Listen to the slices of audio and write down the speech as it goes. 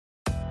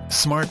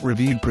Smart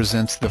Reviewed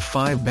presents the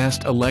 5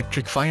 best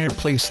electric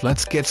fireplace.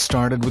 Let's get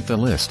started with the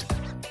list.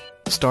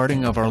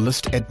 Starting of our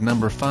list at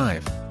number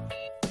 5.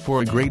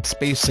 For a great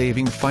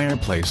space-saving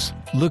fireplace,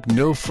 look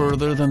no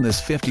further than this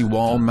 50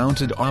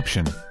 wall-mounted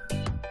option.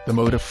 The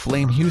Motive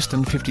Flame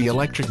Houston 50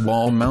 electric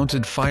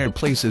wall-mounted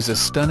fireplace is a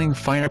stunning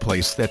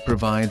fireplace that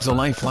provides a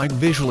lifelike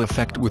visual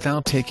effect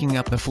without taking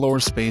up the floor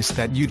space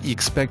that you'd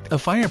expect a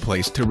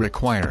fireplace to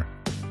require.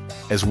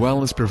 As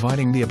well as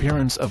providing the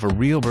appearance of a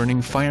real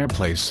burning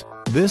fireplace,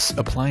 this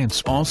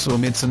appliance also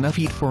emits enough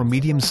heat for a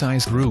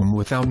medium-sized room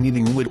without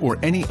needing wood or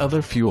any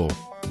other fuel.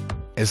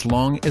 As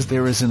long as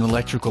there is an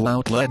electrical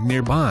outlet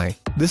nearby,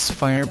 this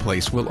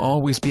fireplace will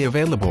always be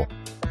available.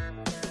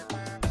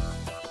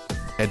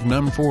 At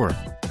number 4.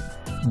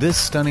 This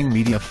stunning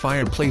media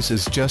fireplace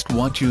is just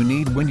what you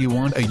need when you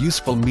want a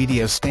useful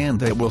media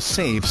stand that will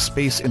save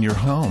space in your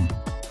home.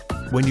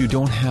 When you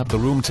don't have the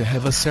room to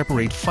have a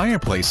separate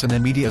fireplace and a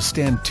media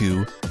stand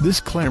too,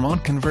 this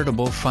Claremont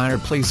convertible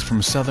fireplace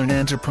from Southern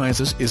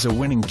Enterprises is a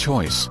winning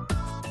choice.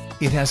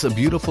 It has a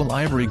beautiful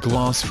ivory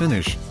gloss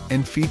finish,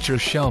 and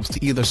features shelves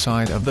to either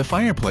side of the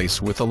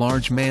fireplace with a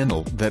large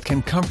mantel that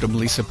can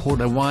comfortably support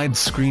a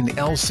widescreen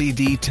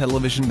LCD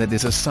television that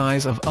is a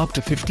size of up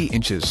to 50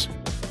 inches.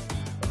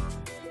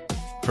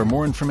 For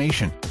more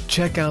information,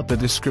 check out the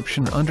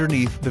description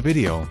underneath the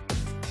video.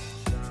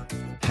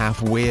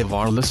 Halfway of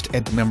our list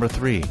at number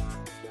 3.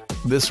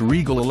 This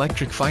regal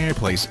electric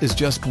fireplace is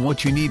just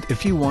what you need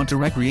if you want to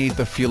recreate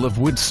the feel of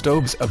wood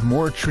stoves of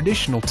more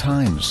traditional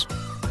times.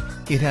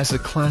 It has a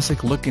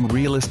classic look and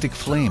realistic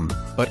flame,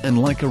 but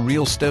unlike a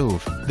real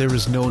stove, there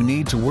is no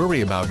need to worry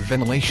about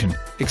ventilation,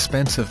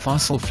 expensive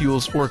fossil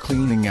fuels or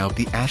cleaning out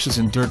the ashes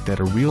and dirt that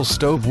a real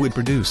stove would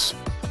produce.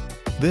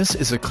 This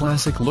is a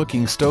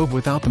classic-looking stove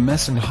without the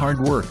mess and hard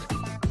work.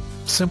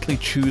 Simply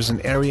choose an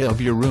area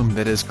of your room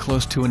that is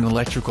close to an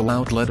electrical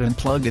outlet and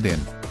plug it in.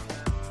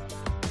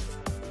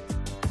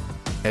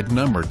 At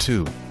number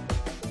 2.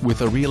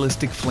 With a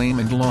realistic flame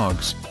and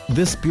logs,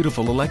 this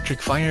beautiful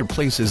electric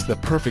fireplace is the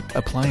perfect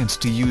appliance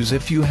to use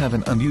if you have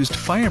an unused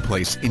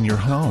fireplace in your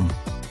home.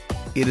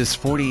 It is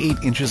 48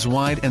 inches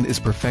wide and is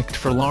perfect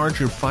for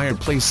larger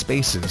fireplace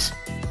spaces.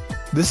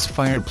 This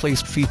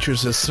fireplace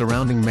features a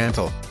surrounding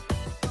mantel.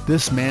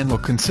 This mantel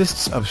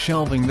consists of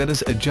shelving that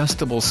is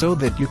adjustable so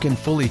that you can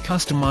fully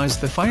customize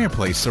the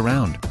fireplace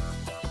around.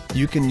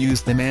 You can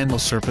use the mantel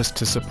surface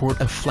to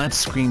support a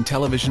flat-screen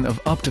television of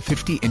up to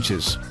 50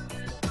 inches.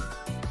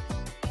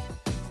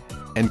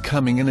 And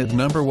coming in at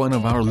number 1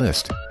 of our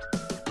list.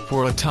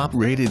 For a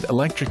top-rated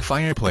electric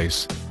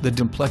fireplace, the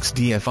Duplex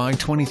DFI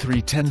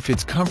 2310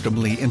 fits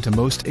comfortably into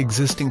most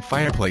existing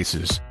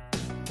fireplaces.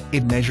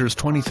 It measures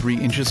 23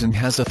 inches and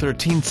has a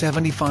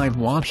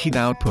 1375-watt heat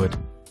output.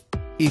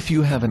 If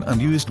you have an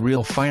unused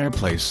real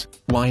fireplace,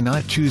 why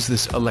not choose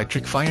this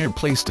electric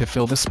fireplace to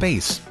fill the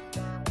space?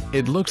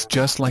 It looks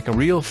just like a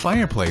real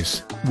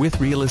fireplace,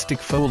 with realistic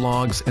faux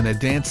logs and a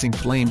dancing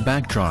flame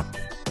backdrop.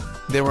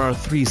 There are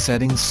 3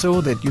 settings so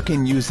that you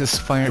can use this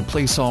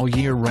fireplace all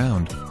year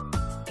round.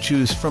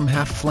 Choose from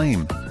half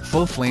flame,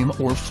 full flame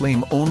or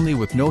flame only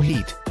with no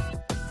heat.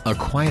 A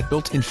quiet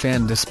built-in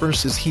fan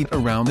disperses heat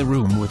around the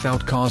room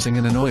without causing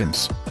an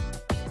annoyance.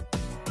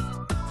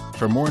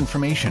 For more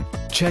information,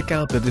 check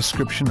out the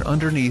description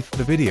underneath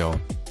the video.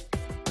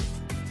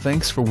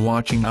 Thanks for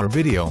watching our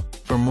video.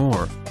 For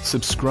more,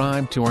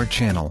 subscribe to our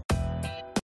channel.